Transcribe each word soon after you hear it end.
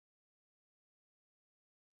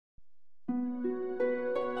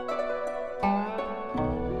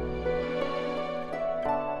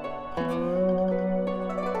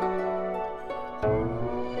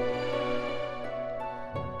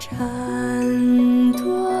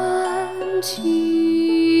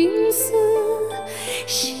情思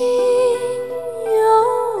心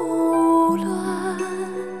又乱，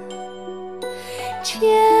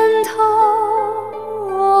千头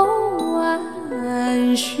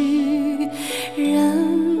万绪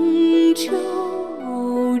仍纠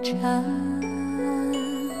缠，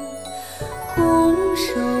拱手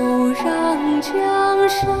让江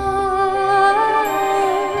山，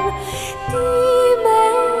低眉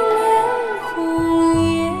恋红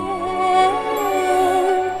颜，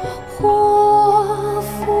祸福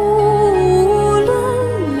轮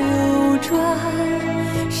流转，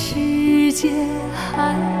世界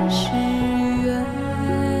还是圆。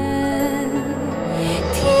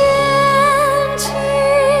天机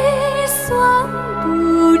算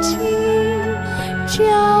不尽，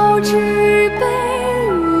交织悲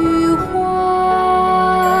与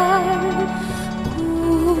欢，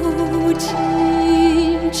古今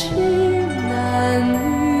痴男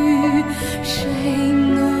女，谁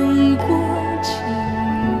能过情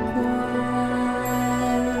关？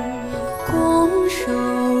拱手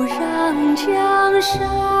让江山，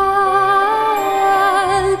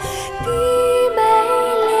低眉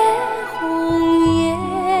恋红颜，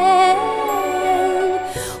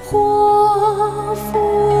祸福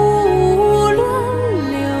轮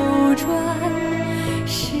流转，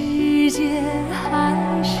世界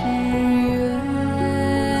还是圆。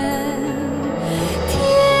天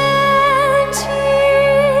机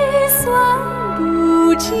算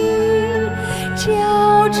不尽，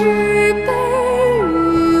交织悲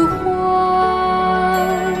与欢，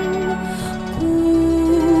古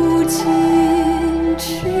今痴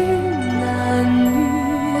男女，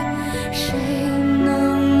谁能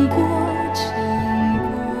过情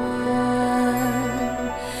关？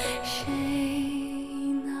谁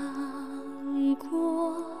能过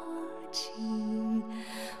情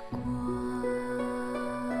关？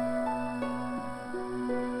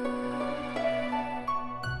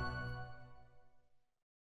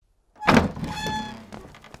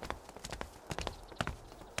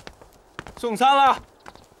送餐了。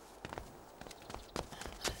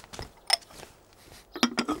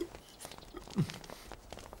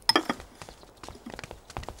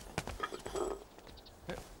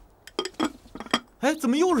哎，怎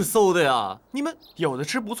么又是馊的呀？你们有的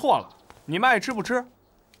吃不错了，你们爱吃不吃？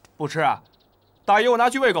不吃啊？大爷，我拿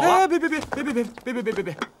去喂狗了。哎，别，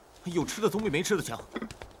有吃的总比没吃的强。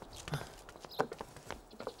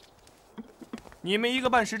你们一个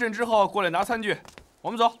半时辰之后过来拿餐具，我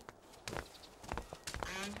们走。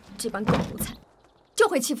这帮狗奴才，就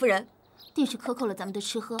会欺负人。定是克扣了咱们的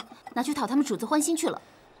吃喝，拿去讨他们主子欢心去了。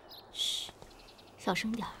嘘，小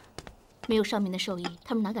声点儿，没有上面的授意，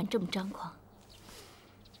他们哪敢这么张狂？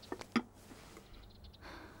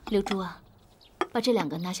刘珠啊，把这2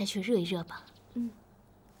个拿下去热一热吧。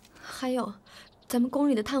还有，咱们宫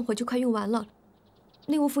里的炭火就快用完了，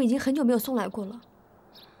内务府已经很久没有送来过了。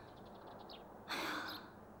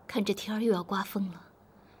看这天儿又要刮风了，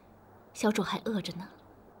小主还饿着呢，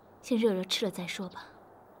先热热吃了再说吧。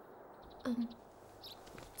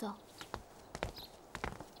走。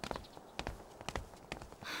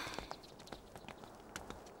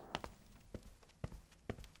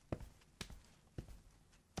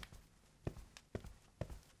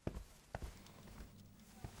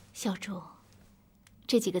小主，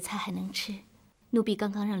这几个菜还能吃，奴婢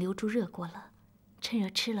刚刚让刘珠热过了，趁热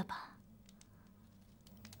吃了吧。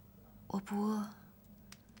我不饿，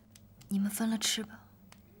你们分了吃吧。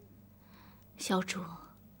小主，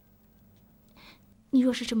你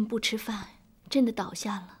若是这么不吃饭，真的倒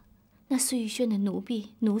下了，那碎玉轩的奴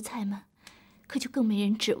婢奴才们，可就更没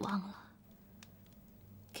人指望了。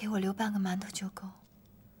给我留半个馒头就够，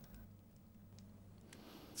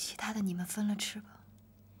其他的你们分了吃吧。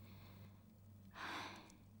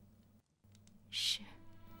是。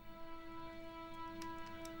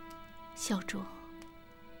小主，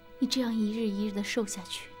你这样一日一日的瘦下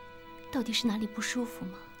去，到底是哪里不舒服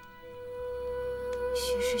吗？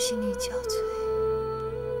许是心力交瘁，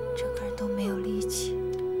整个人都没有力气，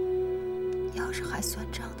腰上还酸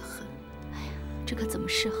胀得很。哎呀，这可怎么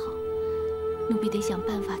是好？奴婢得想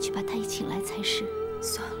办法去把太医请来才是。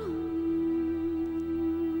算了，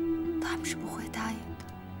他们是不会答应的。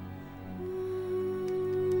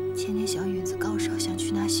前天小允子高烧想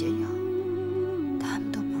去拿血药，他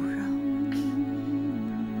们都不让。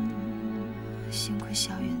幸亏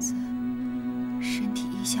小允子身体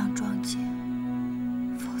一向壮健，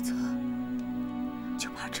否则就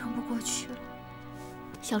怕撑不过去了。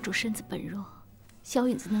小主身子本弱，小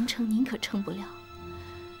允子能撑，您可撑不了。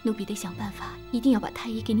奴婢得想办法，一定要把太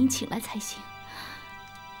医给您请来才行。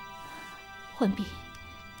浣碧，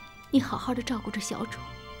你好好的照顾着小主。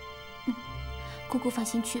姑姑放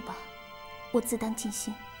心去吧，我自当尽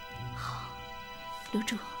心。好，留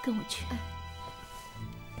住，跟我去。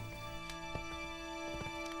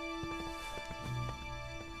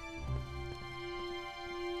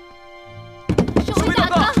守卫大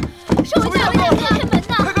哥，守卫大哥，开门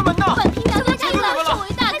呐！开个门呐！婉嫔娘娘病了，守卫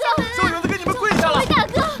大哥，周员子给你们跪下了！守卫大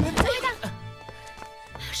哥，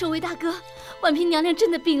守卫大哥，婉嫔娘娘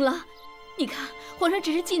真的病了。你看，皇上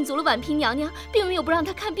只是禁足了婉嫔娘娘，并没有不让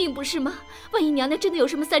她看病，不是吗？万一娘娘真的有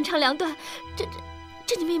什么三长两短，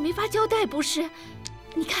这你们也没法交代，不是？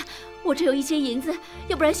你看我这有一些银子，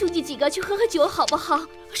要不然兄弟几个去喝喝酒好不好？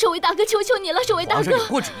守卫大哥，求求你了，守卫大哥！皇上有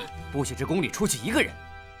过旨意，不许这宫里出去一个人，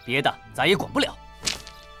别的咱也管不了。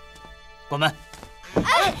关门！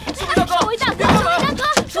哎，守卫大哥，守卫大哥，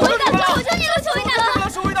求求你了，守卫大哥，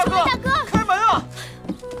守卫大哥，开门啊！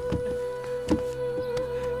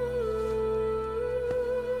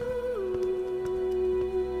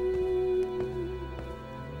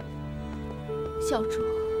小主，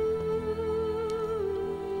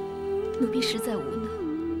奴婢实在无能，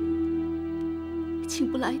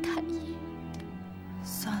请不来太医。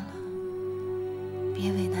算了，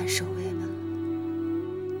别为难守卫们了，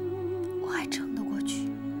我还撑得过去。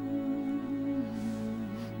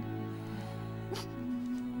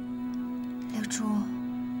刘珠，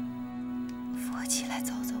扶我起来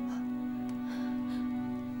走走吧。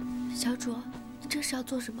小主，你这是要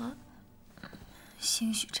做什么？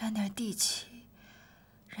兴许沾点地气，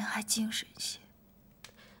人还精神些。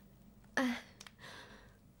哎。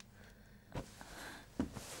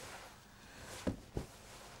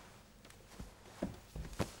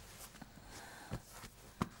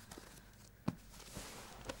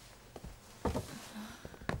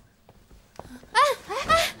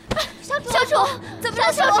小主，怎么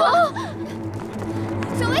了？小主，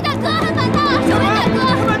守卫大哥，开门呐！守卫大哥，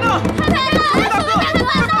开门呐！开门呐！守卫大哥，开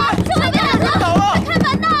门呐！守卫大哥，倒了！开门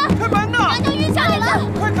呐！开门呐！娘娘晕下来了，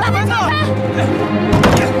快开门呐！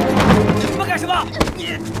你们干什么？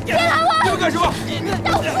别拦我！你们干什么？让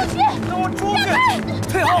我出去！让我出去！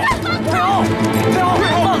退后！退后！退后！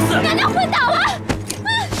放肆！娘娘昏倒了！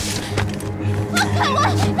放开我！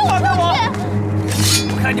让我出去！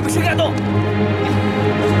我看你们谁敢动！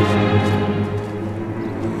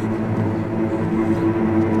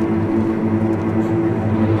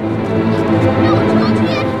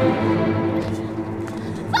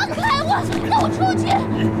放开我！让我出去！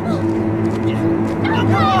让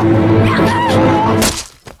开！让开！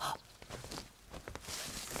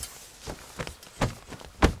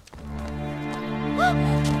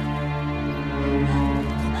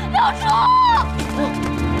刘珠！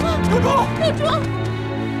刘珠！刘珠！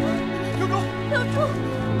刘珠！刘珠！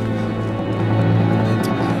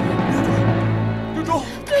刘珠！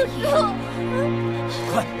刘珠！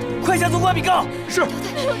快下总管禀告！是。刘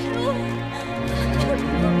珠！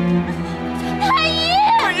太医！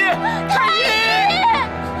太医！太医！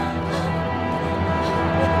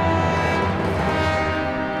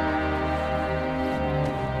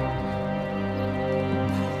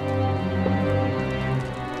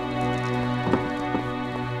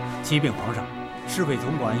启禀皇上，侍卫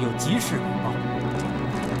总管有急事禀报。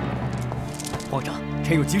皇上，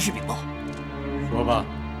臣有急事禀报。说吧。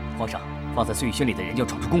皇上，放在碎玉轩里的人要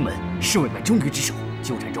闯出宫门，侍卫们终于之手，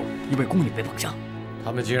纠缠中一位宫女被绑上。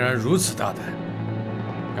他们竟然如此大胆，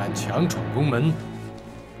敢强闯宫门，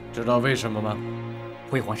知道为什么吗？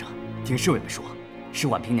回皇上，听侍卫们说，是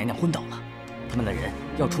婉嫔娘娘昏倒了，他们的人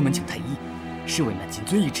要出门请太医，侍卫们谨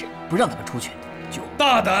遵懿旨，不让他们出去，就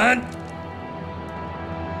大胆！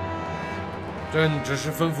朕只是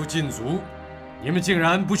吩咐禁足，你们竟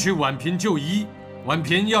然不许婉嫔就医。婉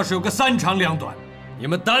嫔要是有个三长两短，你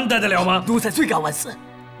们担待得了吗？奴才罪该万死。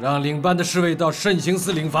让领班的侍卫到慎刑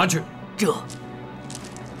司领罚去。这。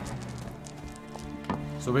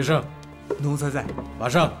苏培盛，奴才在。马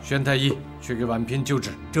上宣太医去给婉嫔救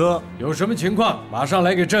治。这。有什么情况，马上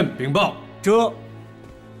来给朕禀报。这。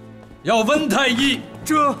要温太医。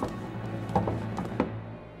这。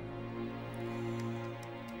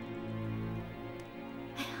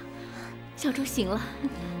小主醒了，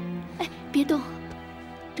哎，别动，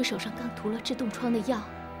这手上刚涂了治冻疮的药，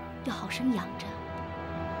要好生养着。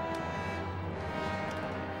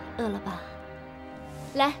饿了吧？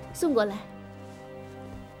来，送过来。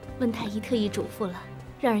温太医特意嘱咐了，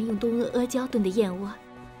让人用冬阿阿胶炖的燕窝，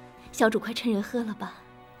小主快趁热喝了吧。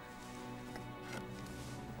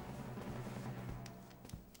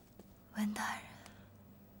温大人，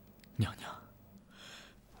娘娘，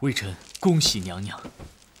微臣恭喜娘娘。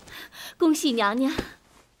恭喜娘娘！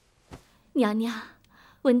娘娘，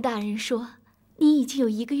温大人说你已经有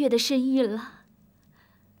1个月的身孕了。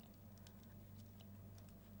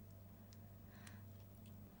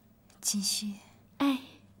锦汐，哎，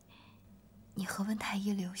你和温太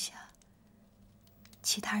医留下，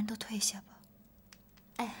其他人都退下吧。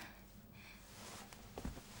哎。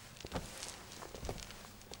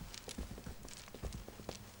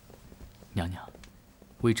娘娘，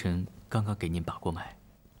微臣刚刚给您把过脉，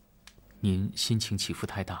您心情起伏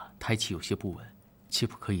太大，胎气有些不稳，切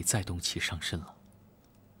不可以再动气伤身了。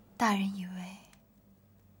大人以为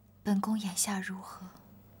本宫眼下如何？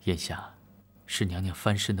眼下是娘娘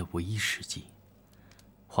翻身的唯一时机。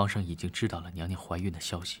皇上已经知道了娘娘怀孕的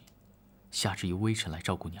消息，下旨由微臣来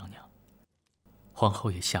照顾娘娘。皇后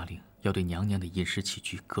也下令要对娘娘的饮食起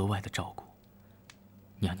居格外的照顾。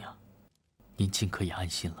娘娘，您尽可以安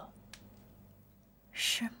心了。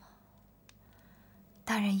是吗？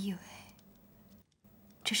大人以为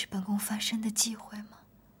这是本宫翻身的机会吗？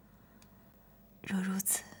若如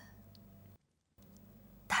此，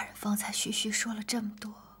大人方才徐徐说了这么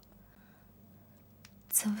多，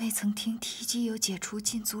怎未曾听提及有解除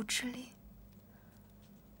禁足之令？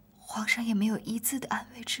皇上也没有一字的安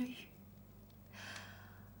慰之语。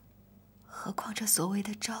何况这所谓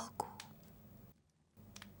的照顾，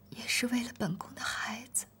也是为了本宫的孩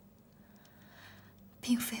子，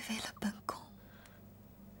并非为了本宫。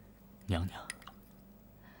娘娘，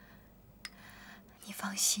你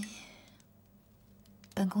放心，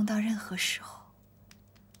本宫到任何时候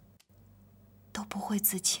都不会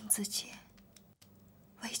自轻自贱，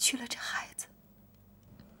委屈了这孩子。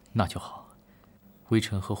那就好。微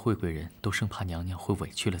臣和惠贵人都生怕娘娘会委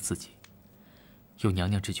屈了自己。有娘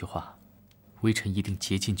娘这句话，微臣一定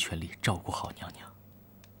竭尽全力照顾好娘娘。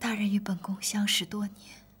大人与本宫相识多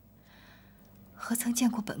年，何曾见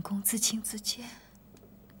过本宫自轻自贱？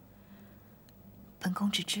本宫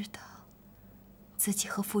只知道自己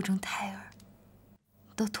和腹中胎儿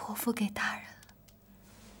都托付给大人了。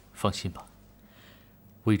放心吧，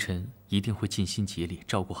微臣一定会尽心竭力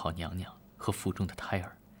照顾好娘娘和腹中的胎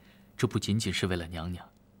儿。这不仅仅是为了娘娘，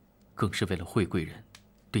更是为了惠贵人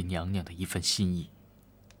对娘娘的一份心意。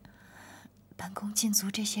本宫禁足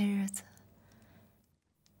这些日子，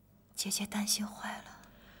姐姐担心坏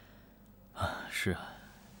了。啊，是啊，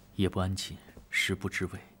夜不安寝，食不知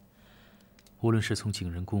味。无论是从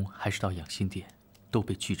景仁宫还是到养心殿，都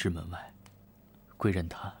被拒之门外。贵人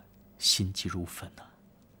她心急如焚呐。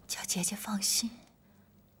叫姐姐放心，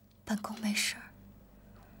本宫没事儿。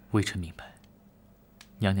微臣明白。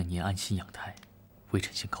娘娘您安心养胎，微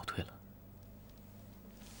臣先告退了。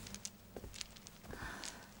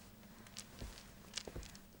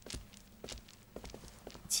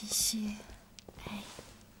锦汐，哎，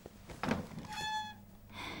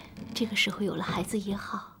这个时候有了孩子也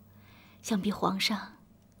好，想必皇上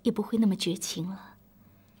也不会那么绝情了。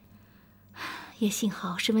也幸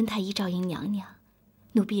好是温太医照应娘娘，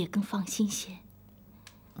奴婢也更放心些。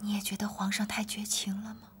你也觉得皇上太绝情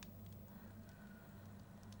了吗？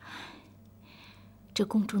这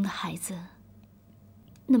宫中的孩子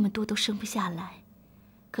那么多都生不下来，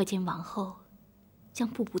可见往后将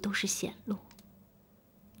步步都是险路。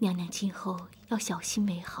娘娘今后要小心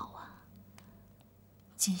为好啊。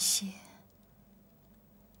锦汐，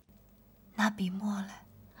拿笔墨来。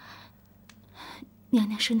娘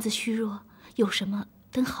娘身子虚弱，有什么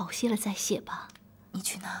等好些了再写吧。你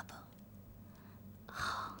去拿吧。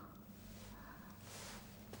好。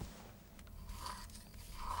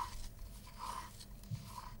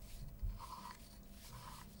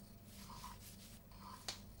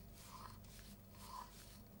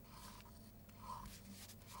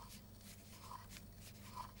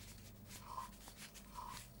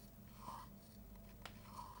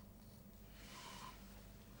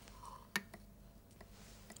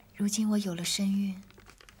如今我有了身孕，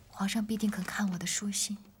皇上必定肯看我的书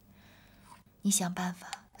信。你想办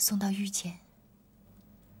法送到御监。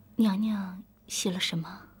娘娘写了什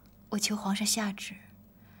么？我求皇上下旨，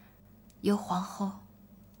由皇后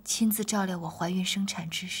亲自照料我怀孕生产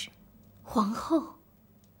之事。皇后？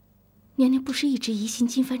娘娘不是一直疑心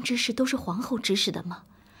金帆之事都是皇后指使的吗？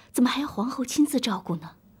怎么还要皇后亲自照顾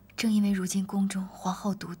呢？正因为如今宫中皇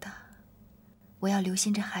后独大，我要留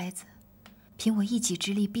心这孩子，凭我一己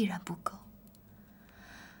之力必然不够。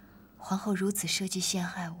皇后如此设计陷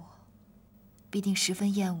害我，必定十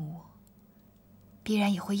分厌恶我，必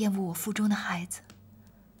然也会厌恶我腹中的孩子。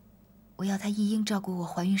我要她一应照顾我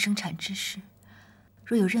怀孕生产之事，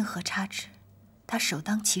若有任何差池，她首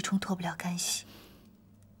当其冲，脱不了干系。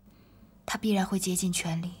她必然会竭尽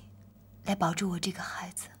全力来保住我这个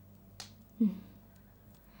孩子。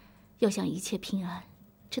要想一切平安，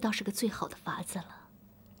这倒是个最好的法子了。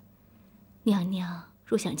娘娘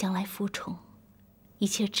若想将来服宠，一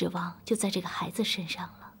切指望就在这个孩子身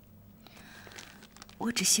上了。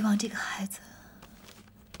我只希望这个孩子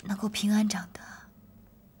能够平安长大。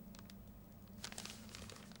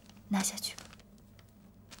拿下去吧。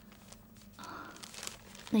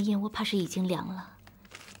那燕窝怕是已经凉了，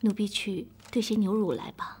奴婢去兑些牛乳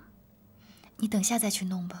来吧。你等下再去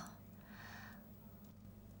弄吧。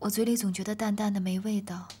我嘴里总觉得淡淡的没味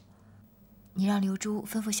道。你让刘珠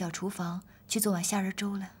吩咐小厨房去做碗虾仁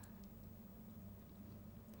粥来。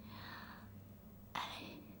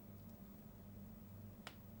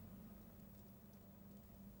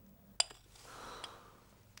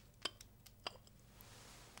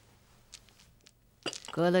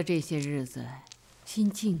隔了这些日子，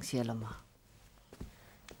心静些了吗？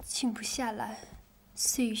静不下来，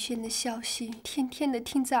碎雨轩的消息天天的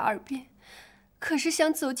听在耳边，可是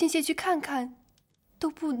想走近些去看看，都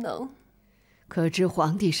不能。可知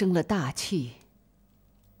皇帝生了大气，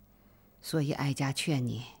所以哀家劝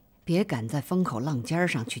你别赶在风口浪尖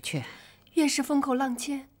上去劝。越是风口浪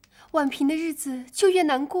尖，婉嫔的日子就越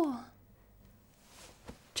难过。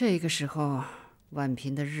这个时候，婉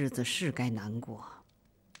嫔的日子是该难过。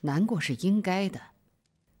难过是应该的，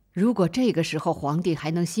如果这个时候皇帝还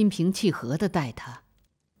能心平气和地待她，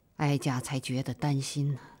哀家才觉得担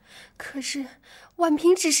心呢。可是婉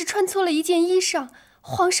嫔只是穿错了一件衣裳，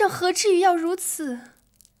皇上何至于要如此？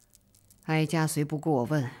哀家虽不过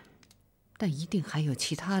问，但一定还有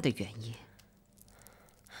其他的原因。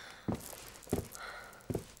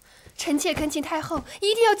臣妾恳请太后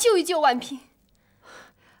一定要救一救婉嫔。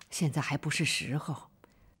现在还不是时候，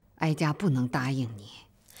哀家不能答应你。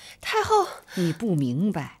太后，你不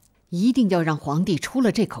明白，一定要让皇帝出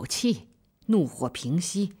了这口气，怒火平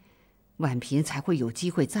息，婉嫔才会有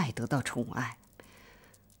机会再得到宠爱。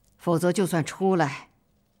否则就算出来，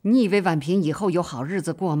你以为婉嫔以后有好日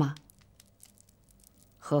子过吗？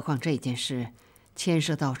何况这件事牵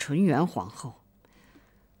涉到纯元皇后，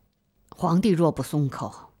皇帝若不松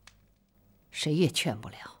口，谁也劝不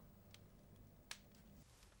了。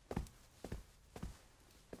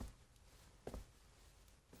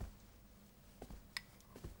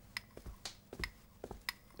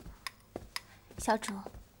小主，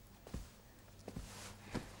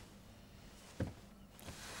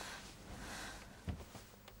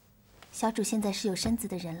小主现在是有身子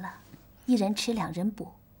的人了，一人吃两人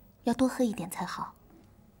补，要多喝一点才好。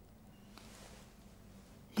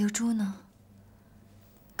刘珠呢？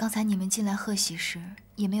刚才你们进来贺喜时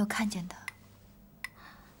也没有看见她。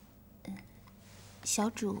小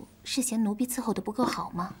主是嫌奴婢伺候的不够好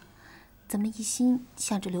吗？怎么一心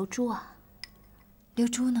想着刘珠啊？刘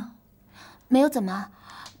珠呢？没有怎么，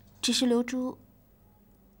只是刘珠，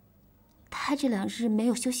她这2日没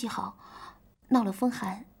有休息好，闹了风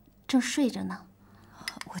寒，正睡着呢。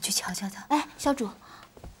我去瞧瞧她。哎，小主，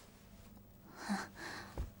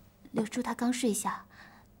刘珠她刚睡下，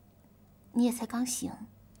你也才刚醒，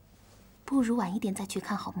不如晚一点再去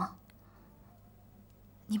看好吗？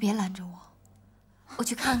你别拦着我，我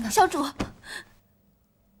去看看。小主，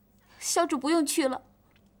小主不用去了，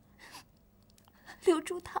刘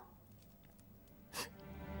珠她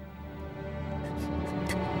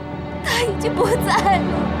已经不在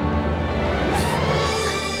了。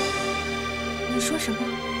你说什么？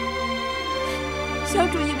小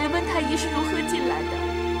主以为温太医是如何进来的，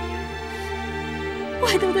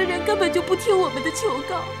外头的人根本就不听我们的求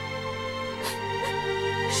告，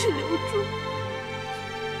是刘珠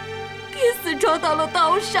拼死撞到了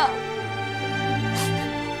刀上，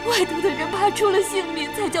外头的人怕出了性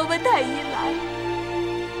命，才叫温太医来。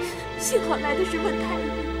幸好来的是温太医，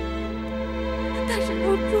但是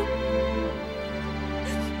刘珠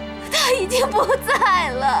他已经不在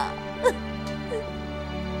了。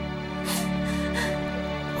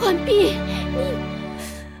浣碧，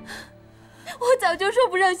我早就说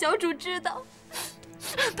不让小主知道，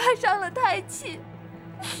怕伤了太气。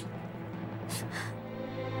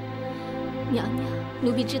娘娘，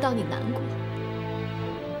奴婢知道你难过，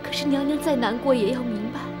可是娘娘再难过也要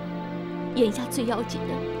明白，眼下最要紧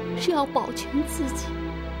的是要保全自己。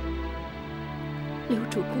刘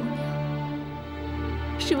主姑娘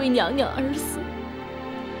是为娘娘而死，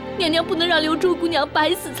娘娘不能让刘珠姑娘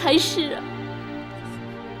白死才是啊！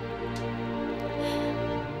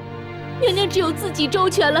娘娘只有自己周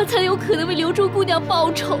全了，才有可能为刘珠姑娘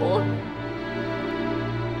报仇啊！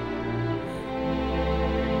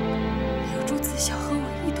刘珠自小和我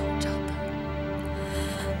一同长大，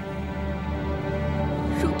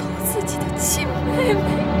如同自己的亲妹妹。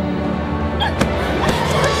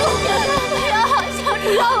小主，不要！小主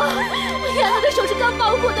让我，娘娘的手是刚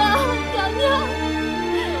保护的，娘娘，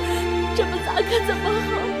这么砸可怎么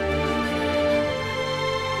好？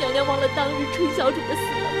娘娘忘了当日春小主的死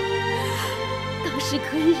了吗？当时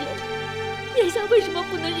可以忍，眼下为什么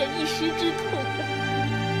不能忍一时之痛呢？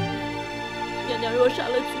娘若杀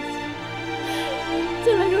了自己，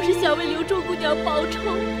将来若是想为刘周姑娘报仇，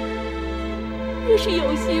也是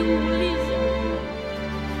有心无力呀。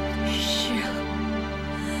是啊，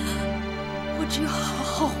我只有好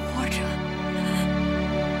好活着，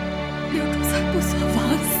刘主才不算枉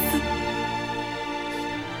死。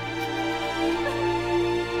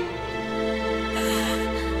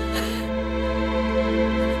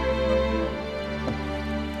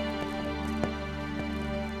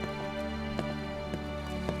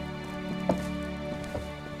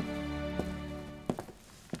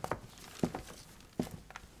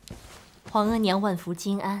皇额娘万福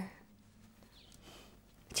金安。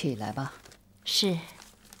起来吧。是。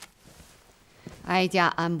哀家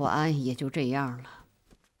安不安也就这样了。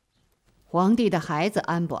皇帝的孩子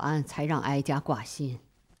安不安，才让哀家挂心。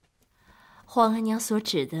皇额娘所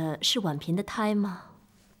指的是婉嫔的胎吗？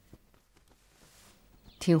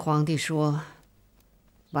听皇帝说，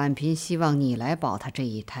婉嫔希望你来保她这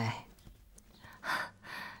一胎。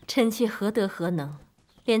臣妾何德何能，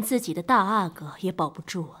连自己的大阿哥也保不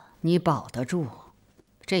住啊。你保得住，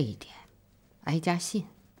这一点，哀家信。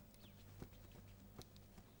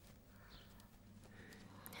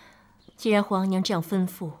既然皇娘这样吩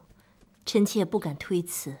咐，臣妾不敢推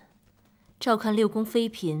辞。照看六宫妃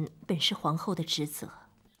嫔，本是皇后的职责。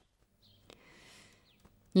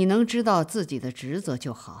你能知道自己的职责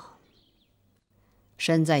就好。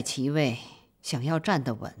身在其位，想要站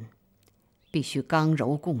得稳，必须刚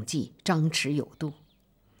柔共济，张弛有度。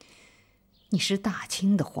你是大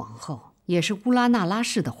清的皇后，也是乌拉那拉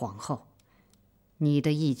氏的皇后，你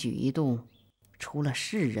的一举一动，除了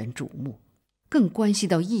世人瞩目，更关系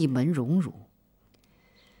到一门荣辱。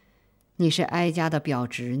你是哀家的表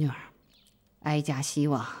侄女儿，哀家希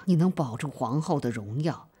望你能保住皇后的荣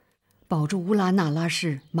耀，保住乌拉那拉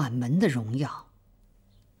氏满门的荣耀。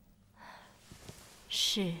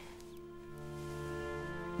是。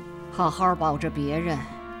好好保着别人，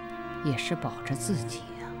也是保着自己。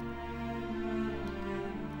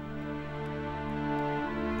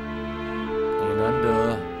难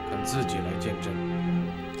得肯自己来见证。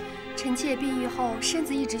臣妾病愈后，身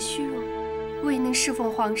子一直虚弱，未能侍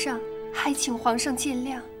奉皇上，还请皇上见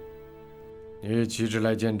谅。你骑着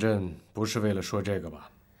来见朕，不是为了说这个吧？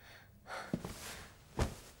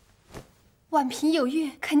婉嫔有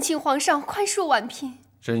孕，恳请皇上宽恕婉嫔。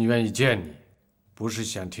朕愿意见你，不是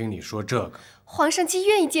想听你说这个。皇上既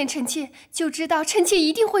愿意见臣妾，就知道臣妾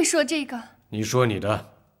一定会说这个。你说你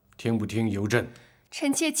的，听不听由朕。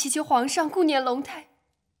臣妾祈求皇上顾念龙胎，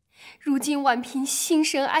如今婉嫔心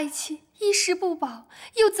神哀戚，衣食不保，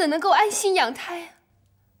又怎能够安心养胎啊？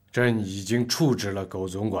朕已经处置了苟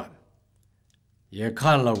总管，也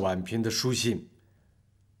看了婉嫔的书信，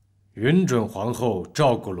允准皇后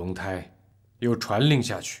照顾龙胎，又传令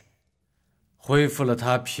下去，恢复了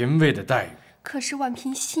她嫔位的待遇。可是婉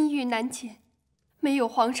嫔心郁难解，没有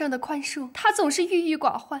皇上的宽恕，她总是郁郁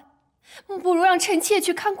寡欢。不如让臣妾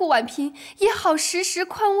去看顾婉嫔，也好时时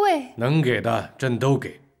宽慰。能给的朕都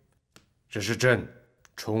给，只是朕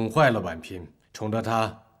宠坏了婉嫔，宠得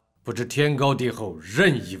她不知天高地厚，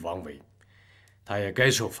任意妄为，她也该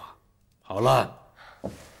受罚。好了，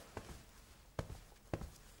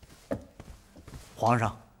皇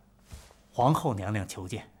上，皇后娘娘求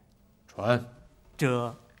见。传。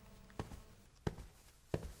这，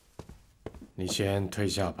你先退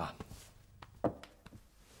下吧。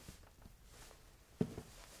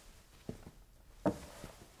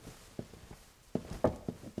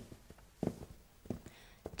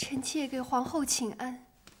臣妾给皇后请安。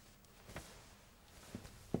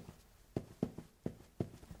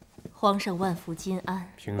皇上万福金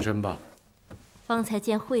安。平身吧。方才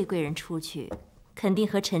见惠贵人出去，肯定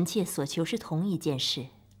和臣妾所求是同一件事。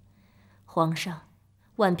皇上，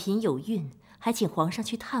婉嫔有孕，还请皇上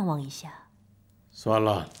去探望一下。算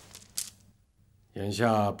了，眼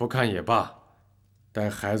下不看也罢，待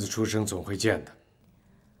孩子出生总会见的。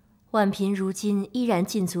婉嫔如今依然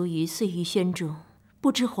禁足于碎玉轩中。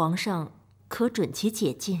不知皇上可准其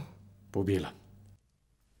解禁？不必了，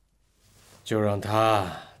就让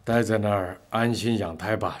他待在那儿安心养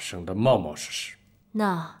胎吧，省得冒冒失失。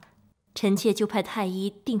那臣妾就派太医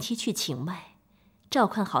定期去请脉，照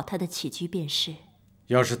看好他的起居便是。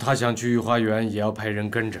要是他想去御花园，也要派人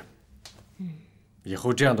跟着。以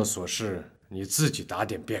后这样的琐事你自己打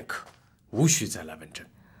点便可，无需再来问朕。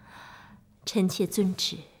臣妾遵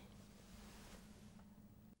旨。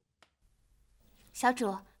小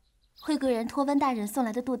主，惠贵人托温大人送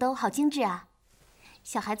来的肚兜好精致啊，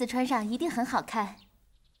小孩子穿上一定很好看。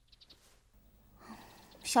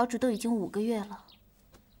小主都已经5个月了，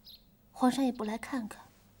皇上也不来看看。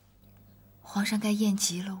皇上该厌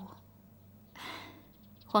极了我。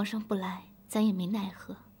皇上不来，咱也没奈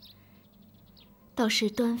何。倒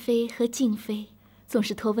是端妃和静妃总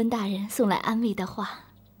是托温大人送来安慰的话，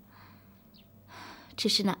只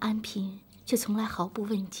是那安嫔却从来毫不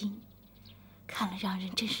问津，看了让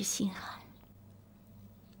人真是心寒。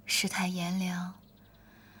世态炎凉，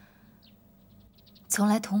从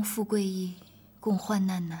来同富贵易，共患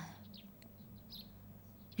难难。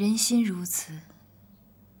人心如此，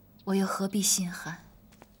我又何必心寒？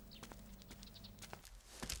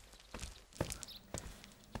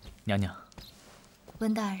娘娘，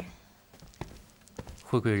温大人，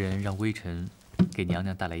惠贵人让微臣给娘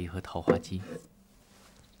娘带来一盒桃花姬。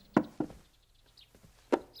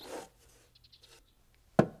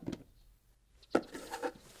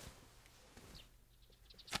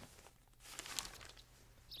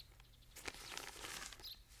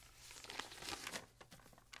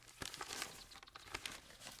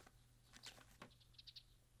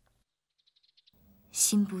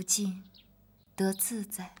心不静，得自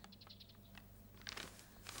在。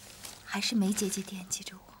还是梅姐姐惦记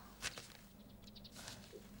着我。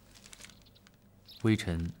微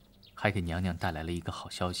臣还给娘娘带来了一个好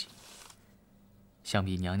消息，想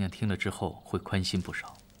必娘娘听了之后会宽心不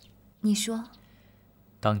少。你说，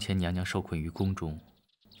当前娘娘受困于宫中，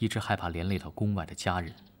一直害怕连累到宫外的家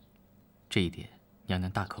人，这一点娘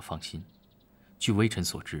娘大可放心。据微臣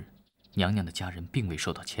所知，娘娘的家人并未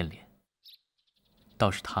受到牵连，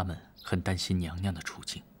倒是他们很担心娘娘的处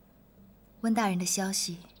境。温大人的消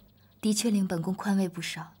息的确令本宫宽慰不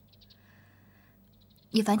少，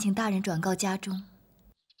也烦请大人转告家中，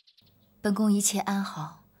本宫一切安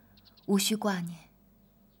好，无需挂念。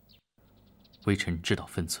微臣知道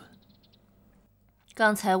分寸。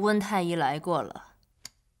刚才温太医来过了，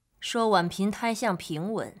说婉嫔胎相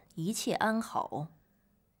平稳，一切安好。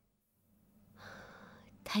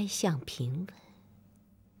胎相平稳，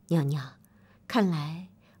娘娘，看来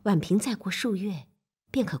婉嫔再过数月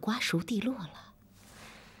便可瓜熟蒂落了。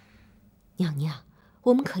娘娘，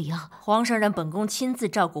我们可要……皇上让本宫亲自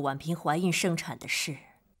照顾婉嫔怀孕生产的事，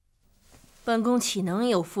本宫岂能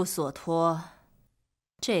有负所托？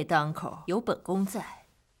这当口有本宫在，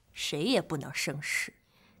谁也不能生事。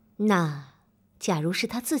那假如是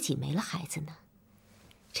她自己没了孩子呢？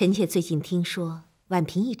臣妾最近听说婉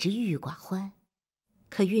嫔一直郁郁寡欢，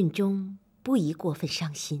可孕中不宜过分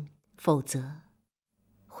伤心，否则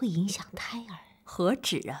会影响胎儿。何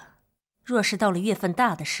止啊！若是到了月份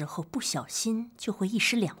大的时候，不小心就会一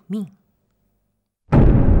尸两命。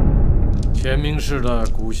乾明氏的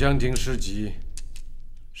古香亭诗集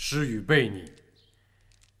失语悖逆，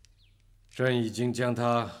朕已经将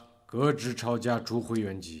他革职抄家，逐回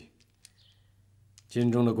原籍。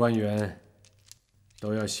京中的官员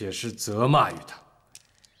都要写诗责骂于他，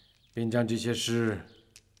并将这些诗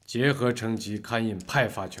结合成集刊印，派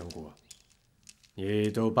发全国。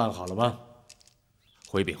你都办好了吗？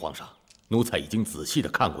回禀皇上，奴才已经仔细地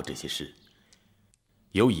看过这些诗，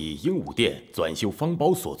有以鹦鹉殿纂修方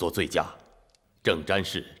宝所作最佳，正詹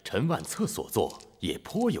氏陈万策所作也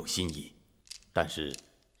颇有新意。但是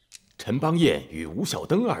陈邦彦与吴小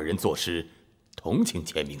登二人作诗，同情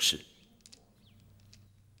乾明氏。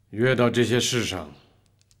阅到这些事上，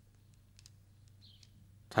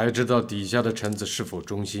才知道底下的臣子是否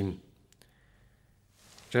忠心。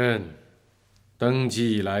朕登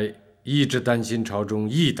基以来，一直担心朝中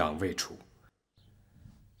一党未除，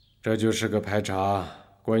这就是个排查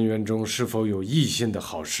官员中是否有异心的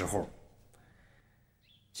好时候。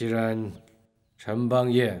既然陈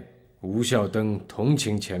邦彦、吴孝登同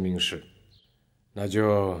情乾明氏，那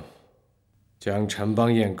就将陈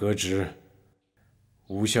邦彦革职，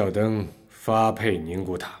吴孝登发配宁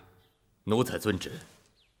国塔。奴才遵旨。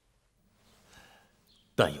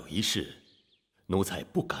但有一事，奴才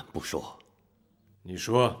不敢不说。你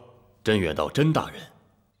说。甄远道甄大人，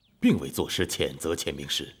并未作诗谴责乾明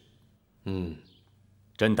氏。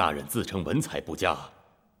甄大人自称文采不佳，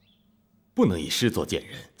不能以诗作见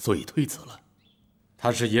人，所以推辞了。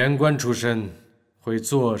他是言官出身，会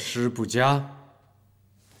作诗不佳？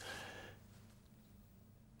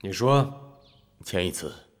你说，前一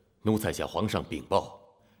次奴才向皇上禀报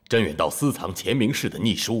甄远道私藏乾明氏的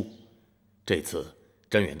逆书，这次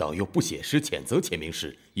甄远道又不写诗谴责乾明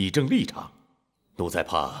氏，以正立场，奴才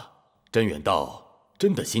怕甄远道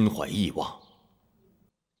真的心怀异望。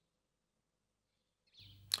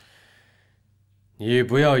你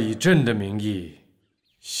不要以朕的名义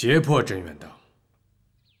胁迫甄远道，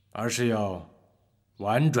而是要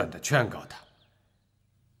婉转地劝告他，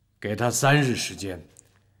给他3日时间。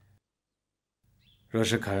若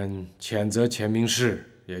是肯谴责乾明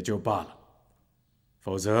氏也就罢了，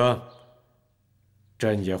否则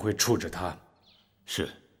朕也会处置他。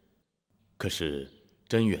是，可是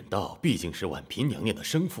甄远道毕竟是婉嫔娘娘的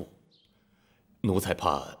生父，奴才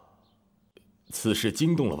怕此事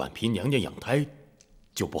惊动了婉嫔娘娘养胎，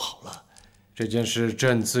就不好了。这件事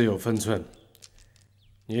朕自有分寸，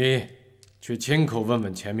你去亲口问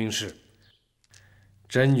问前明氏，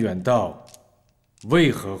甄远道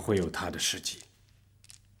为何会有他的事迹。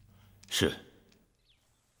是。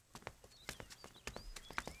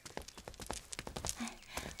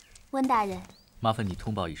温大人，麻烦你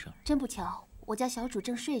通报一声。真不巧，我家小主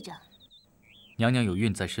正睡着。娘娘有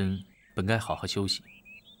孕在身，本该好好休息，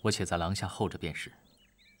我且在廊下候着便是。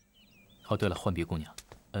哦，对了，浣碧姑娘，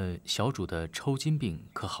小主的抽筋病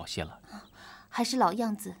可好些了？还是老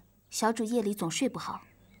样子，小主夜里总睡不好。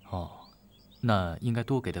哦，那应该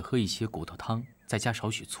多给她喝一些骨头汤，再加少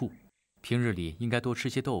许醋。平日里应该多吃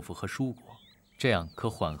些豆腐和蔬果，这样可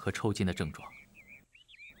缓和抽筋的症状。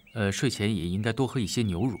睡前也应该多喝一些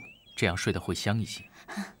牛乳，这样睡得会香一些。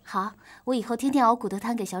好，我以后天天熬骨头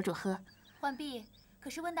汤给小主喝。浣碧，可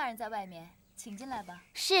是温大人在外面，请进来吧。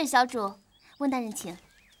是小主，温大人请。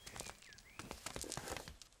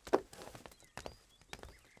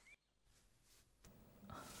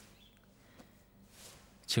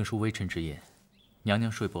请恕微臣直言，娘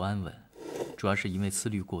娘睡不安稳，主要是因为思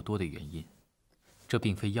虑过多的原因，这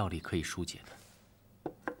并非药力可以疏解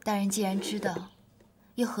的。大人既然知道，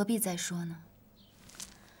又何必再说呢？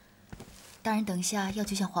大人等下要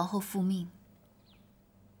去向皇后复命，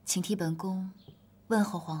请替本宫问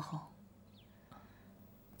候皇后，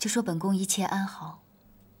就说本宫一切安好。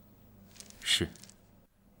是，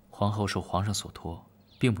皇后受皇上所托，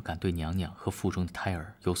并不敢对娘娘和腹中的胎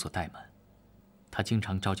儿有所怠慢。她经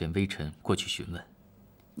常召见微臣过去询问，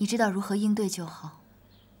你知道如何应对就好。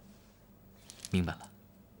明白了。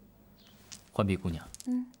浣碧姑娘，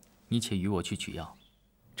你且与我去取药，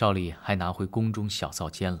照例还拿回宫中小灶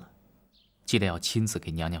煎了，记得要亲自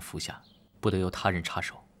给娘娘服下，不得由他人插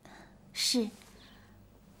手。是，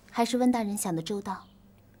还是温大人想得周到。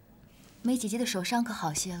梅姐姐的手伤可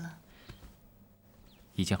好些了？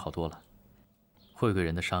已经好多了。惠贵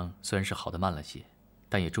人的伤虽然是好得慢了些，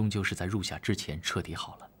但也终究是在入夏之前彻底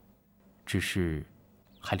好了，只是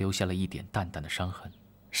还留下了一点淡淡的伤痕。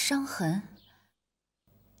伤痕？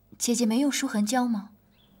姐姐没用舒痕胶吗？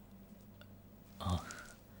啊，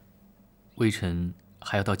微臣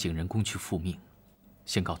还要到景仁宫去复命，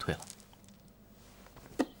先告退了。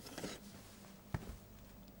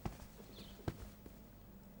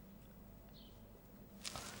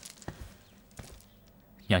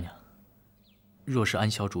娘娘，若是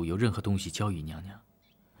安小主有任何东西交与娘娘，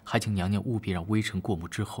还请娘娘务必让微臣过目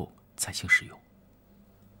之后再行使用。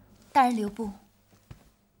大人留步。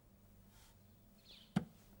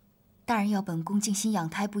大人要本宫静心养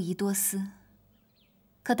胎，不宜多思。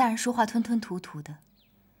可大人说话吞吞吐吐的，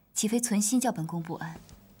岂非存心叫本宫不安？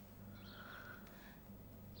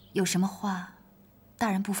有什么话，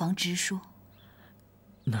大人不妨直说。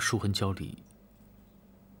那舒痕胶里，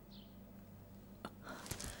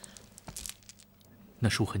那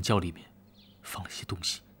舒痕胶里面放了些东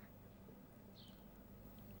西。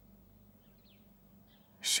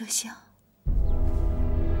麝香。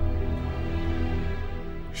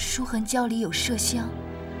舒痕胶里有麝香，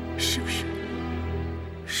是不是？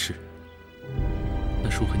是。那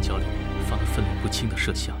舒痕胶里放了分量不轻的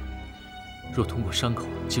麝香，若通过伤口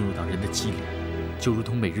进入到人的肌里，就如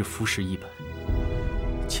同每日服食一般。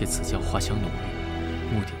且此胶花香浓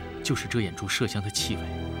郁，目的就是遮掩住麝香的气味。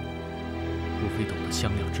若非懂得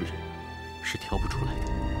香料之人，是调不出来的。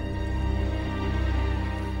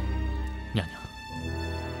娘娘，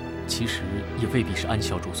其实也未必是安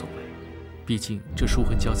小主所为，毕竟这舒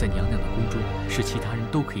痕胶在娘娘的宫中是其他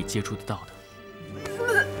人都可以接触得到的。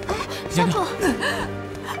小主，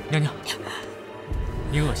娘娘，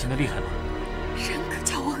您恶心的厉害吗？人可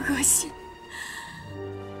叫我恶心。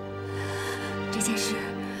这件事，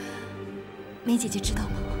梅姐姐知道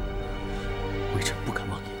吗？微臣不敢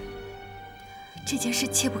妄言。这件事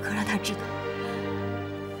切不可让她知道。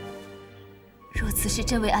若此事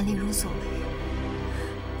真为安陵容所为，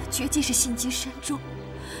那绝技是心机深重。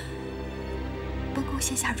本宫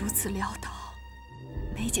现下如此潦倒，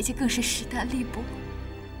梅姐姐更是势单力薄。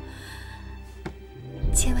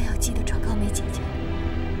千万要记得转告梅姐姐，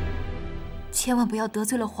千万不要得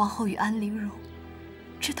罪了皇后与安陵容，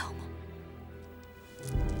知道吗？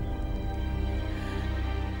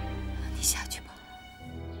你下去吧。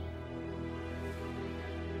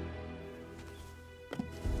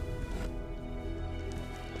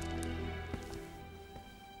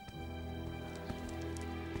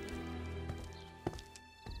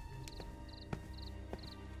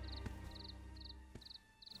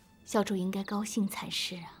小主应该高兴才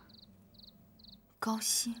是啊。高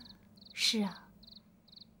兴？是啊，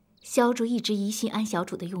小主一直疑心安小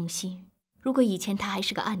主的用心。如果以前他还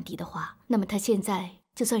是个暗敌的话，那么他现在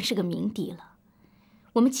就算是个明敌了，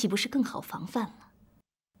我们岂不是更好防范了？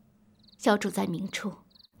小主在明处，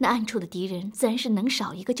那暗处的敌人自然是能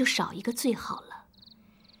少一个就少一个最好了。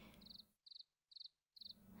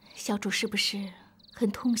小主是不是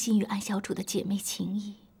很痛心于安小主的姐妹情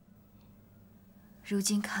谊？如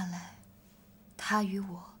今看来，她与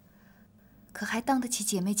我可还当得起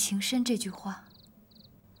姐妹情深这句话？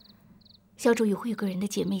小主与慧个人的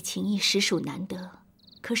姐妹情谊实属难得，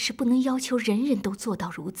可是不能要求人人都做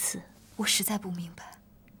到如此。我实在不明白，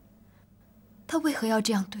她为何要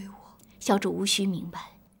这样对我？小主无需明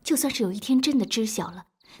白，就算是有一天真的知晓了，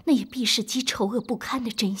那也必是极丑恶不堪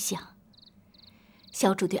的真相。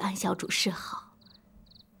小主对安小主是好，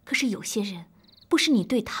可是有些人，不是你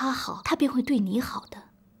对他好，他便会对你好的。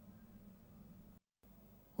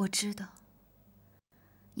我知道，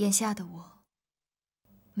眼下的我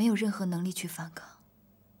没有任何能力去反抗。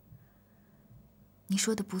你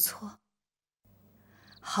说的不错，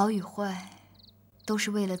好与坏都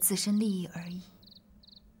是为了自身利益而已。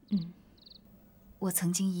我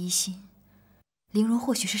曾经疑心玲珑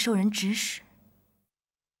或许是受人指使，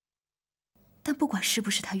但不管是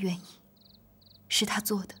不是他愿意，是他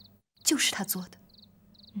做的，就是他做的。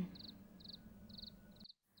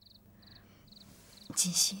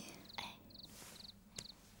锦溪，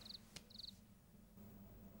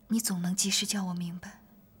你总能及时叫我明白。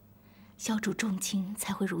小主重情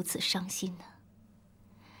才会如此伤心呢。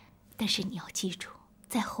但是你要记住，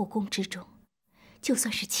在后宫之中，就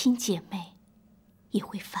算是亲姐妹，也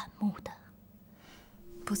会反目的。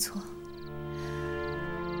不错，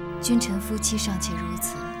君臣夫妻尚且如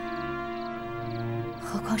此，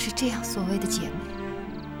何况是这样所谓的姐妹？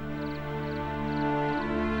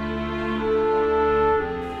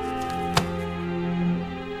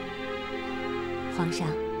皇上，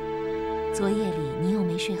昨夜里您又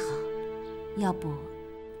没睡好，要不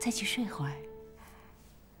再去睡会儿？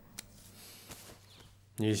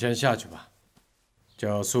你先下去吧，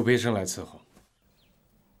叫苏培生来伺候。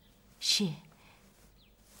是。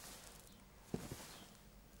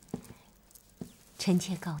臣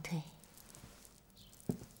妾告退。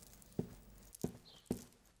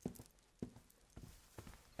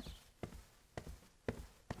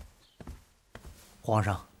皇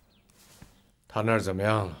上，他那儿怎么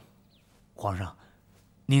样了？皇上，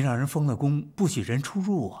您让人封了宫，不许人出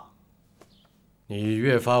入啊！你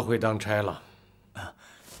越发会当差了。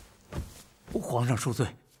皇上恕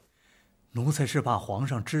罪，奴才是怕皇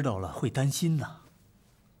上知道了会担心呐。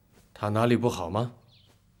他哪里不好吗？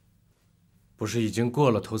不是已经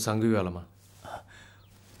过了头3个月了吗？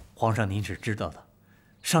皇上您是知道的，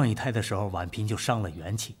上一胎的时候婉嫔就伤了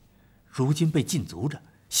元气，如今被禁足着，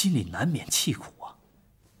心里难免气苦啊。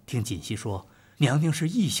听锦溪说，娘娘是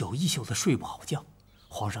一宿一宿的睡不好觉。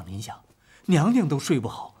皇上您想，娘娘都睡不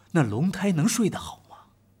好，那龙胎能睡得好吗？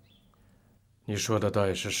你说的倒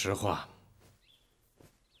也是实话。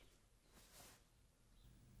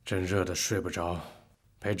朕热得睡不着，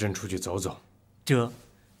陪朕出去走走。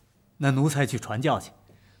那奴才去传教去。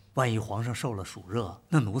万一皇上受了暑热，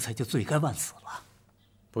那奴才就罪该万死了。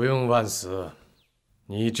不用万死，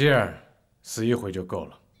你这样死一回就够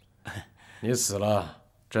了。你死了，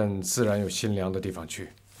朕自然有心凉的地方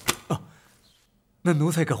去。那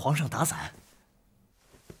奴才给皇上打伞。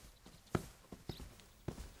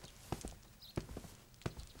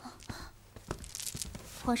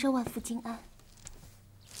皇上万福金安。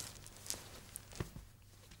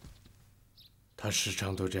他时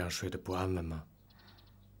常都这样睡得不安稳吗？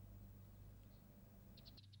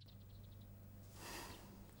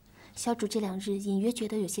小主这2日隐约觉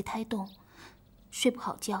得有些胎动，睡不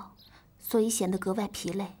好觉，所以显得格外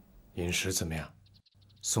疲累。饮食怎么样？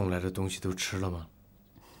送来的东西都吃了吗？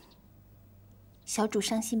小主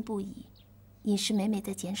伤心不已，饮食每每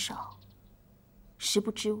在减少，食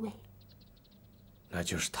不知味。那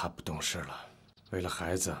就是他不懂事了。为了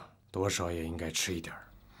孩子，多少也应该吃一点。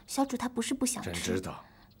小主她不是不想吃。朕知道。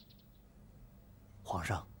皇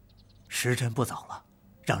上，时辰不早了，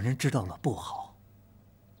让人知道了不好。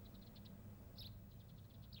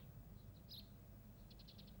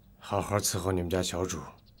好好伺候你们家小主，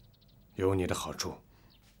有你的好处。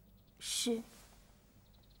是。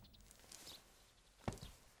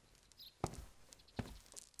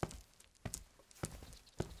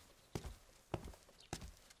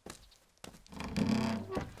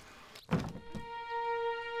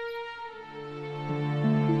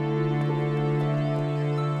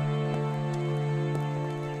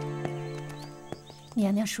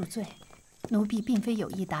娘娘恕罪，奴婢并非有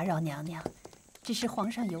意打扰娘娘，只是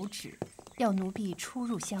皇上有旨，要奴婢出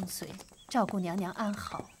入相随，照顾娘娘安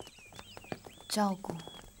好。照顾、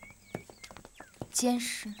监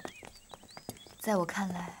视，在我看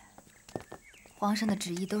来，皇上的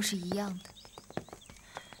旨意都是一样的。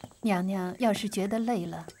娘娘要是觉得累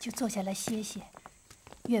了，就坐下来歇歇。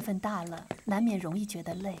月份大了，难免容易觉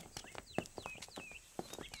得累。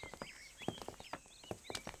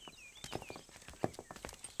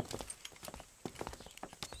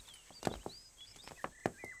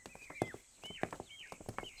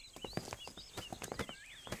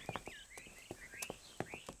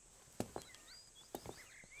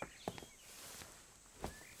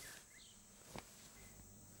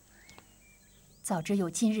早知有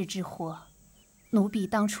今日之祸，奴婢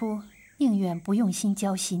当初宁愿不用心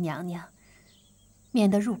教习娘娘，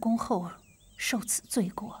免得入宫后受此罪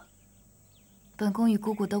过。本宫与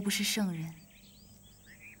姑姑都不是圣人，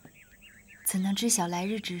怎能知晓来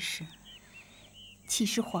日之事？其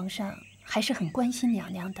实皇上还是很关心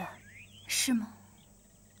娘娘的。是吗？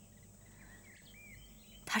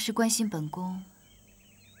他是关心本宫，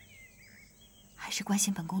还是关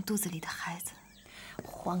心本宫肚子里的孩子？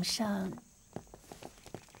皇上。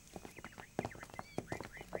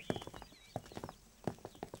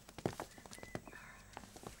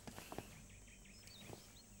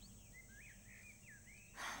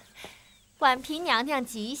婉嫔娘娘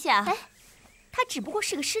吉祥。哎，她只不过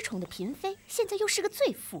是个失宠的嫔妃，现在又是个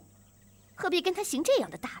罪妇，何必跟她行这样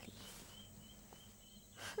的大礼？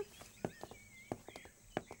哼！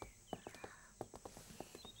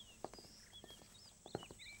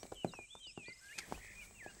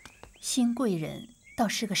新贵人倒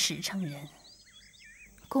是个实诚人。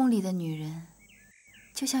宫里的女人，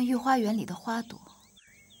就像御花园里的花朵，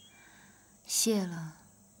谢了，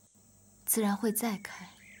自然会再开。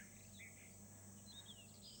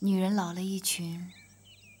女人老了一群，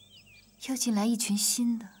又进来一群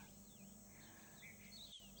新的，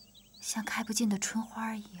像开不尽的春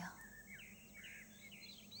花一样。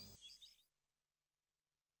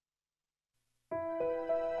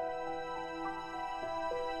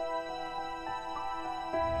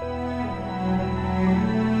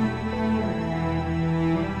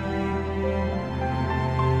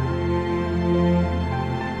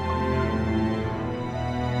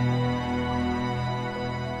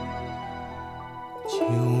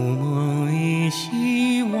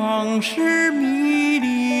是迷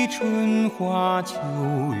离春花秋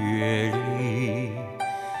月里，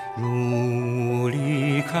如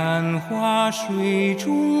里看花水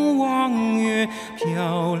中望月，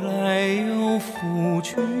飘来又复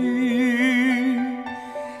去，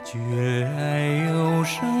觉来又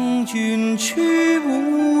生君去，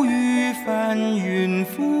无语翻云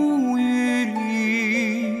覆雨里。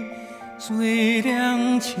最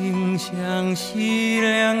凉清香，惜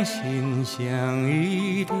凉馨香，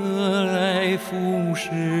已得来复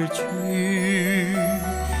失去。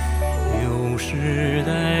有时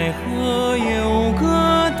代河，有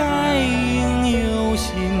歌待应，有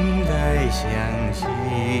心待相惜。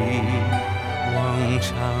望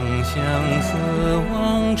长相思，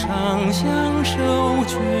望长相守，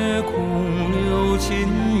却空留金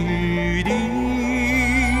玉笛。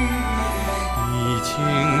情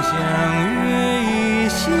相悦，一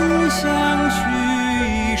心相许，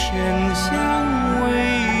一身相偎。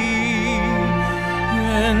愿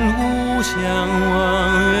无相忘，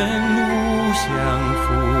愿无相负，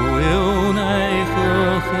又奈何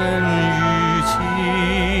恨与期。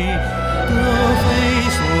得非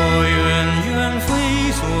所愿，愿非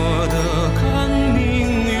所得，看命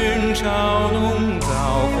运嘲弄，造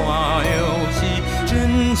化游戏，真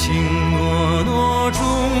情诺诺，终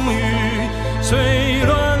于随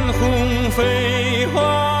乱红飞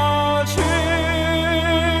花去。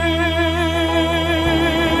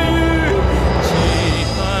期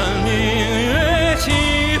盼明月，期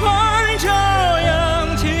盼朝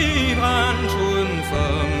阳，期盼春风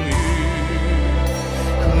雨。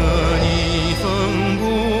可逆风不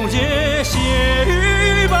解，血雨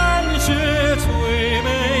半雪，催美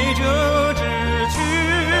这之躯。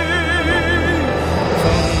凤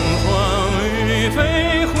凰于飞，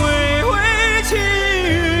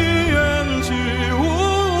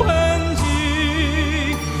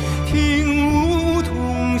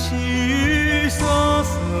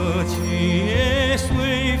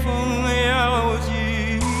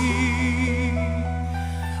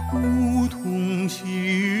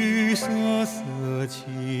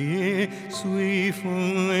随风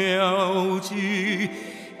摇寄。